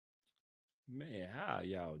Man, how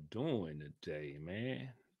y'all doing today, man?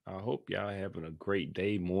 I hope y'all having a great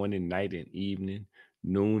day, morning, night, and evening,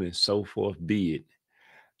 noon, and so forth. Be it.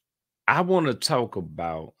 I want to talk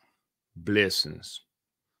about blessings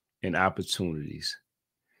and opportunities.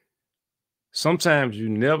 Sometimes you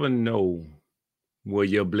never know where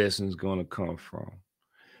your blessings gonna come from.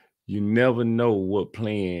 You never know what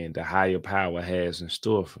plan the higher power has in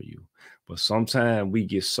store for you. But sometimes we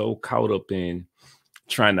get so caught up in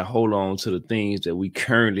trying to hold on to the things that we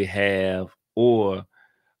currently have, or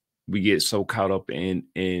we get so caught up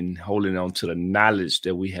in holding on to the knowledge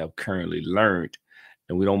that we have currently learned,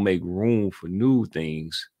 and we don't make room for new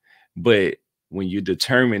things. But when you're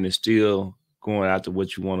determined and still going after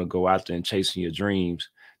what you want to go after and chasing your dreams,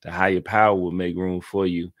 the higher power will make room for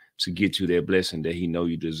you to get you that blessing that he know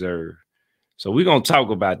you deserve. So we're gonna talk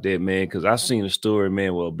about that, man, because I seen a story,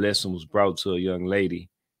 man, where a blessing was brought to a young lady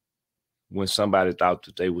when somebody thought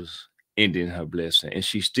that they was ending her blessing. And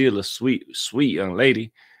she's still a sweet, sweet young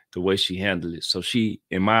lady, the way she handled it. So she,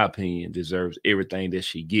 in my opinion, deserves everything that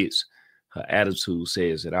she gets. Her attitude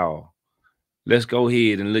says it all. Let's go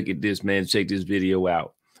ahead and look at this, man. Check this video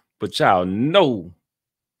out. But y'all know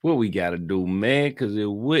what we got to do, man, because it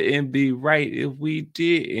wouldn't be right if we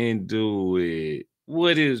didn't do it.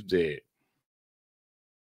 What is that?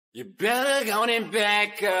 You better go and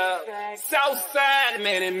back up. Southside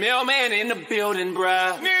man and mailman in the building,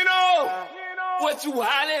 bruh. Nino, what you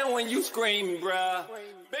hollering when you scream, bruh?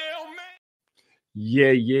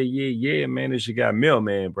 Yeah, man. It's your guy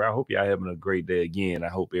Mailman, bro. I hope y'all having a great day again. I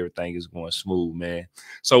hope everything is going smooth, man.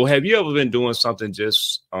 So have you ever been doing something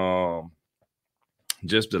just to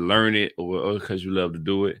learn it, or because you love to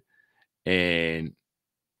do it? And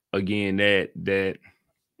again, that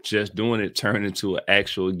just doing it turned into an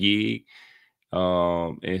actual gig,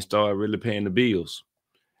 and start really paying the bills.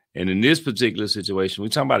 And in this particular situation, we're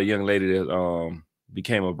talking about a young lady that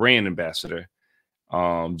became a brand ambassador,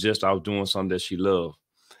 just off doing something that she loved.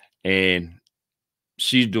 And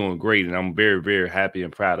she's doing great, and I'm very, very happy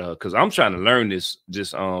and proud of her, because I'm trying to learn this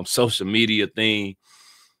social media thing.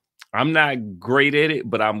 I'm not great at it,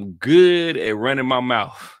 but I'm good at running my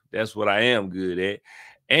mouth. That's what I am good at.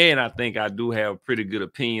 And I think I do have pretty good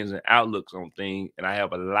opinions and outlooks on things, and I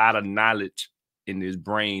have a lot of knowledge in this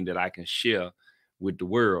brain that I can share with the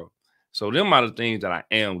world. So them are the things that I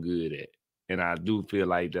am good at. And I do feel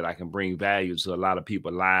like that I can bring value to a lot of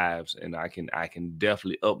people's lives, and I can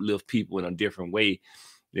definitely uplift people in a different way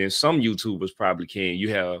than some YouTubers probably can.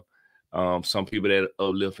 You have some people that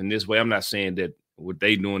uplift in this way. I'm not saying that what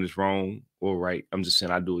they doing is wrong or right. I'm just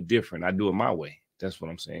saying I do it different. I do it my way. That's what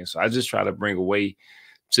I'm saying. So I just try to bring a way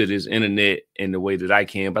to this internet in the way that I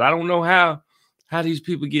can. But I don't know how these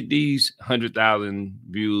people get these 100,000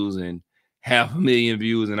 views and 500,000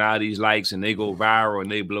 views and all these likes, and they go viral and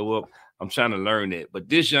they blow up. I'm trying to learn that. But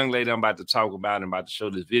this young lady I'm about to talk about and about to show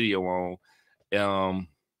this video on, um,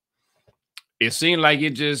 it seemed like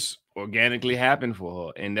it just organically happened for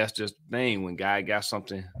her. And that's just the thing. When God got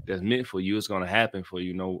something that's meant for you, it's gonna happen for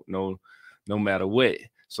you, no matter what.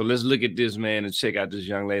 So let's look at this, man, and check out this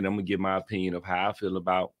young lady. I'm gonna give my opinion of how I feel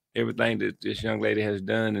about everything that this young lady has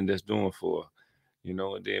done and that's doing for her. And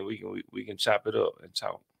then we can chop it up and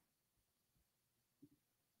talk.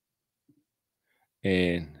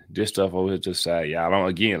 And this stuff over here to the side, y'all. Don't,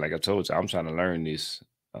 again, like I told you, I'm trying to learn this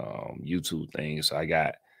YouTube thing. So I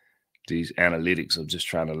got these analytics of just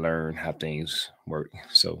trying to learn how things work.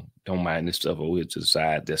 So don't mind this stuff over here to the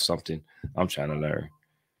side. That's something I'm trying to learn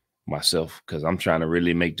myself, because I'm trying to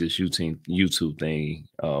really make this YouTube thing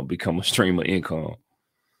become a stream of income.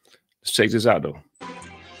 Let's check this out, though.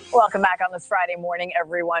 Welcome back on this Friday morning,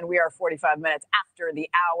 everyone. We are 45 minutes after the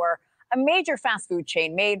hour. A major fast food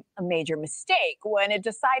chain made a major mistake when it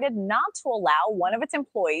decided not to allow one of its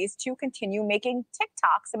employees to continue making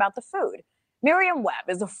TikToks about the food. Miriam Webb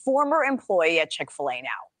is a former employee at Chick-fil-A now.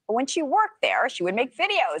 But when she worked there, she would make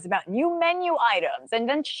videos about new menu items and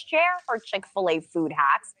then share her Chick-fil-A food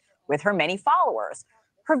hacks with her many followers.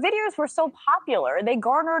 Her videos were so popular, they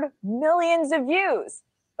garnered millions of views.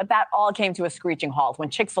 But that all came to a screeching halt when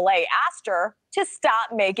Chick-fil-A asked her to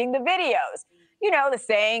stop making the videos. You know the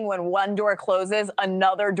saying, when one door closes,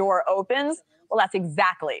 another door opens? Well, that's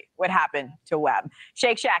exactly what happened to Webb.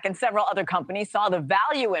 Shake Shack and several other companies saw the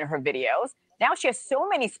value in her videos. Now she has so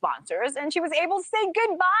many sponsors, and she was able to say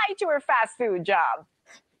goodbye to her fast food job.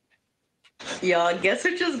 Y'all, guess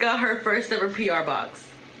who just got her first ever PR box?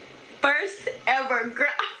 First ever, girl.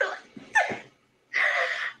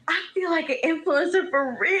 I feel like an influencer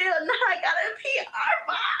for real. Now I got a PR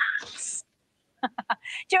box.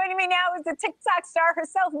 Joining me now is the TikTok star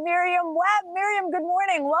herself, Miriam Webb. Miriam, good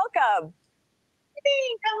morning. Welcome.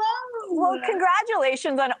 Hey, hello. Well,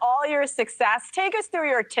 congratulations on all your success. Take us through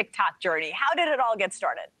your TikTok journey. How did it all get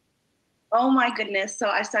started? Oh my goodness. So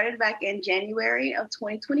I started back in January of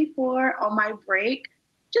 2024 on my break,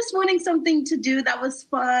 just wanting something to do that was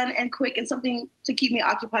fun and quick and something to keep me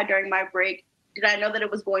occupied during my break. Did I know that it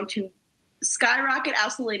was going to skyrocket?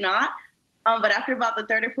 Absolutely not. But after about the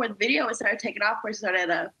third or fourth video, it started taking off. Where it started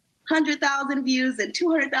at 100,000 views, then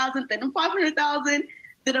 200,000, then 500,000,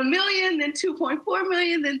 then 1 million, then 2.4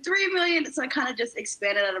 million, then 3 million. So it kind of just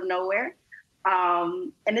expanded out of nowhere.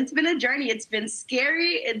 And it's been a journey. It's been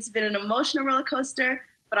scary. It's been an emotional roller coaster,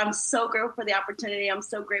 but I'm so grateful for the opportunity. I'm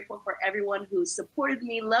so grateful for everyone who supported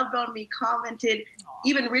me, loved on me, commented,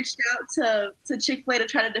 even reached out to Chick-fil-A to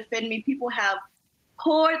try to defend me. People have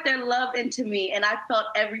poured their love into me, and I felt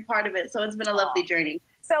every part of it. So it's been a lovely journey.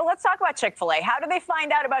 So let's talk about Chick-fil-A. How do they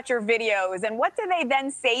find out about your videos, and what do they then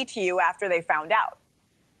say to you after they found out?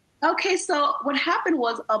 Okay, so what happened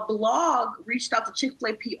was a blog reached out to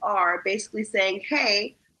Chick-fil-A PR basically saying,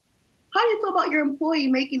 hey, how do you feel about your employee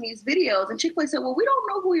making these videos? And Chick-fil-A said, well, we don't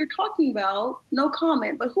know who you're talking about. No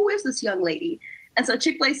comment, but who is this young lady? And so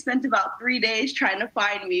Chick-fil-A spent about 3 days trying to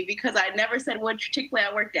find me because I never said which Chick-fil-A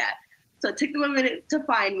I worked at. So it took them a minute to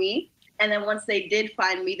find me. And then once they did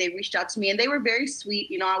find me, they reached out to me and they were very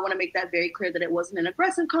sweet. You know, I want to make that very clear that it wasn't an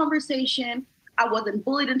aggressive conversation. I wasn't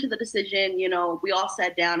bullied into the decision. You know, we all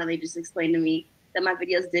sat down and they just explained to me that my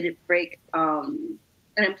videos didn't break an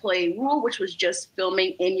employee rule, which was just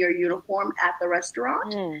filming in your uniform at the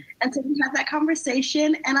restaurant. And so we had that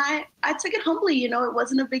conversation and I took it humbly. You know, it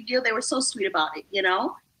wasn't a big deal. They were so sweet about it, you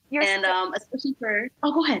know, especially for,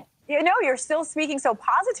 oh, go ahead. You know, you're still speaking so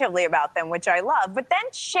positively about them, which I love. But then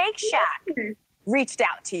Shake Shack reached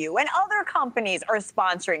out to you and other companies are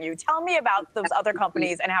sponsoring you. Tell me about those other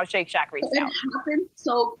companies and how Shake Shack reached out. It happened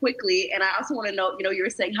so quickly. And I also want to know, you know, you were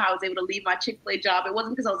saying how I was able to leave my Chick-fil-A job. It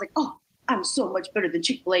wasn't because I was like, oh, I'm so much better than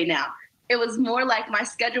Chick-fil-A now. It was more like my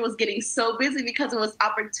schedule was getting so busy because it was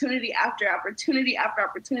opportunity after opportunity after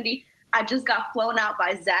opportunity. I just got flown out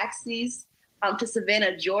by Zaxby's to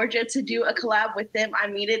Savannah, Georgia to do a collab with them. I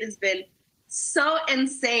mean, it has been so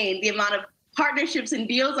insane, the amount of partnerships and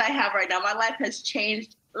deals I have right now. My life has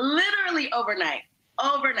changed literally overnight.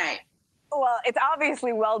 Well, it's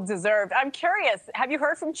obviously well-deserved. I'm curious, have you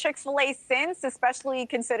heard from Chick-fil-A since, especially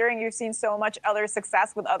considering you've seen so much other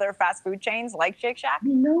success with other fast food chains like Shake Shack?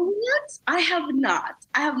 You know what? I have not,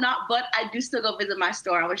 but I do still go visit my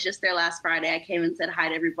store. I was just there last Friday. I came and said hi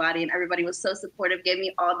to everybody, and everybody was so supportive, gave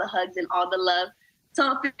me all the hugs and all the love.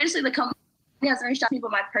 So officially the company hasn't reached out to me,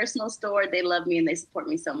 but my personal store, they love me and they support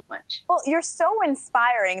me so much. Well, you're so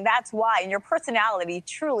inspiring. That's why. And your personality,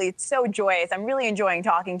 truly, it's so joyous. I'm really enjoying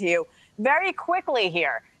talking to you. Very quickly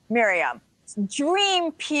here, Miriam,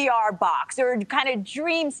 dream PR box or kind of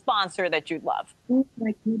dream sponsor that you'd love. Oh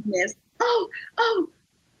my goodness. Oh.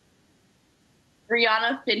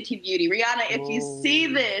 Rihanna Fenty Beauty. Rihanna, if you see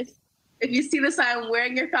this, I'm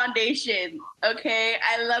wearing your foundation. Okay.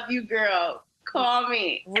 I love you, girl. Call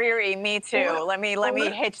me. Riri, me too. Let me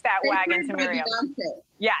hitch that wagon to Miriam.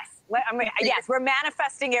 Yes. Yes, we're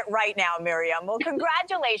manifesting it right now, Miriam. Well,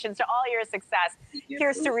 congratulations to all your success.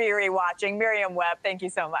 Here's to Riri watching. Miriam Webb, thank you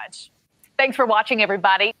so much. Thanks for watching,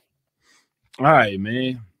 everybody. All right,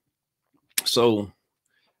 man. So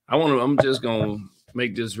I'm just going to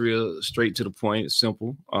make this real straight to the point,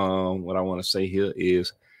 simple. What I want to say here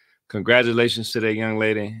is congratulations to that young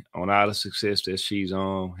lady on all the success that she's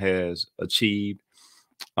has achieved.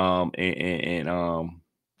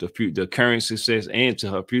 The current success and to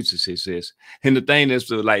her future success. And the thing that's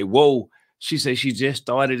like, whoa, she said she just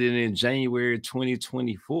started it in January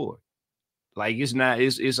 2024. Like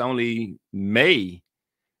it's only May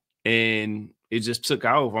and it just took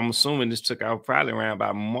off. I'm assuming this took off probably around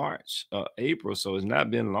about March or April. So it's not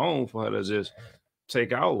been long for her to just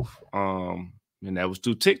take off. And that was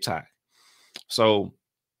through TikTok. So,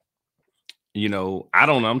 you know, I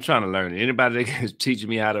don't know. I'm trying to learn it. Anybody that is teaching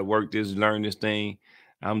me how to work this, learn this thing,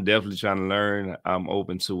 I'm definitely trying to learn. I'm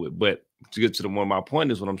open to it. But to get to my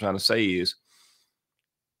point is what I'm trying to say is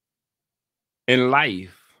in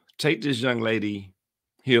life, take this young lady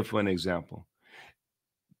here for an example.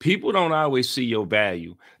 People don't always see your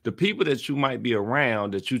value. The people that you might be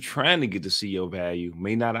around that you're trying to get to see your value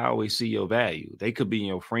may not always see your value. They could be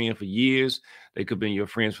your friend for years. They could be your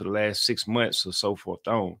friends for the last 6 months or so forth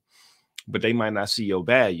on, but they might not see your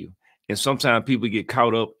value. And sometimes people get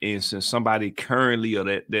caught up in since somebody currently or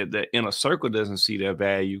that inner circle doesn't see their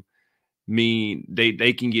value, mean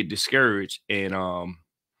they can get discouraged and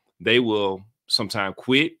they will sometimes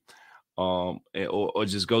quit or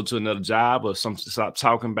just go to another job or stop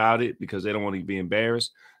talking about it because they don't want to be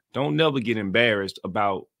embarrassed. Don't never get embarrassed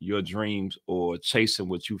about your dreams or chasing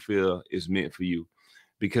what you feel is meant for you.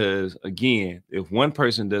 Because again, if one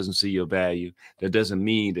person doesn't see your value, that doesn't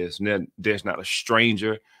mean there's not a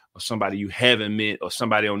stranger or somebody you haven't met or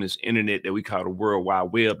somebody on this internet that we call the World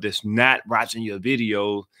Wide Web that's not watching your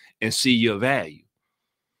videos and see your value.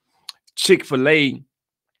 Chick-fil-A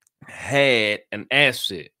had an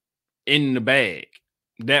asset in the bag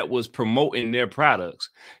that was promoting their products.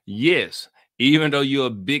 Yes, even though you're a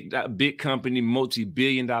big company,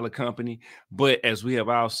 multi-billion-dollar company, but as we have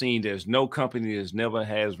all seen, there's no company that never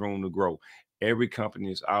has room to grow. Every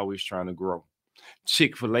company is always trying to grow.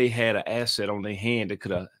 Chick-fil-A had an asset on their hand that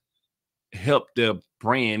could have helped their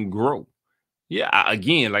brand grow. Yeah,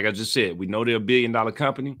 again, like I just said, we know they're a billion-dollar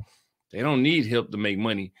company. They don't need help to make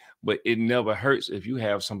money, but it never hurts if you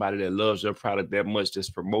have somebody that loves your product that much that's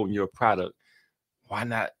promoting your product. Why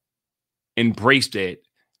not embrace that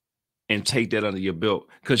and take that under your belt?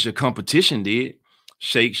 Because your competition did.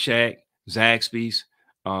 Shake Shack, Zaxby's,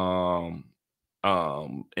 and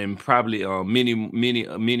probably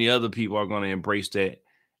many other people are going to embrace that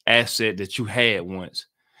asset that you had once.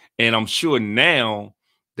 And I'm sure now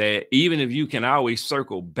that even if you can always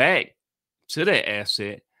circle back to that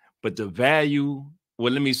asset, but the value,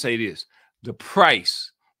 well, let me say this, the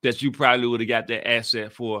price that you probably would have got that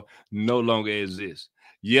asset for no longer exists.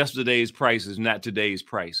 Yesterday's price is not today's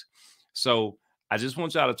price. So I just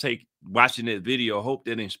want y'all to take watching that video. Hope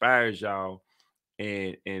that inspires y'all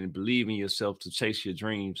and believe in yourself to chase your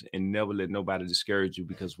dreams and never let nobody discourage you,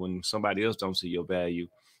 because when somebody else don't see your value,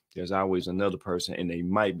 there's always another person, and they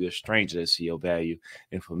might be a stranger that see your value.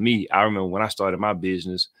 And for me, I remember when I started my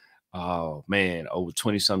business, oh man, over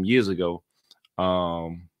 20 some years ago,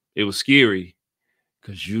 it was scary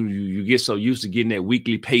because you get so used to getting that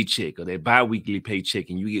weekly paycheck or that bi-weekly paycheck,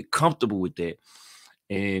 and you get comfortable with that,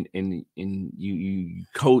 and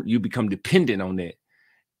you become dependent on that.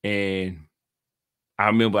 And I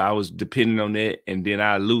remember I was depending on that, and then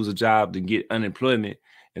I lose a job to get unemployment.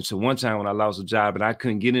 And so one time when I lost a job and I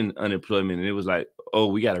couldn't get in unemployment, and it was like, oh,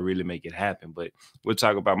 we got to really make it happen. But we'll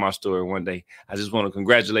talk about my story one day. I just want to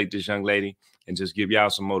congratulate this young lady and just give y'all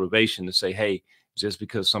some motivation to say, hey, just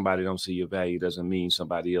because somebody don't see your value doesn't mean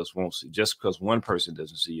somebody else won't see. Just because one person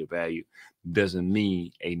doesn't see your value doesn't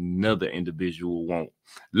mean another individual won't.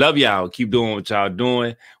 Love y'all. Keep doing what y'all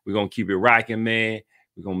doing. We're going to keep it rocking, man.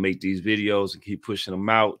 We're going to make these videos and keep pushing them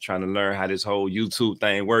out, trying to learn how this whole YouTube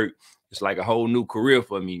thing works. It's like a whole new career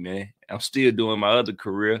for me, man. I'm still doing my other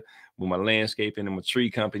career with my landscaping and my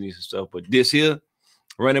tree companies and stuff. But this here,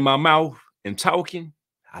 running my mouth and talking,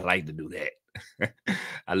 I like to do that.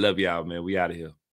 I love y'all, man. We out of here.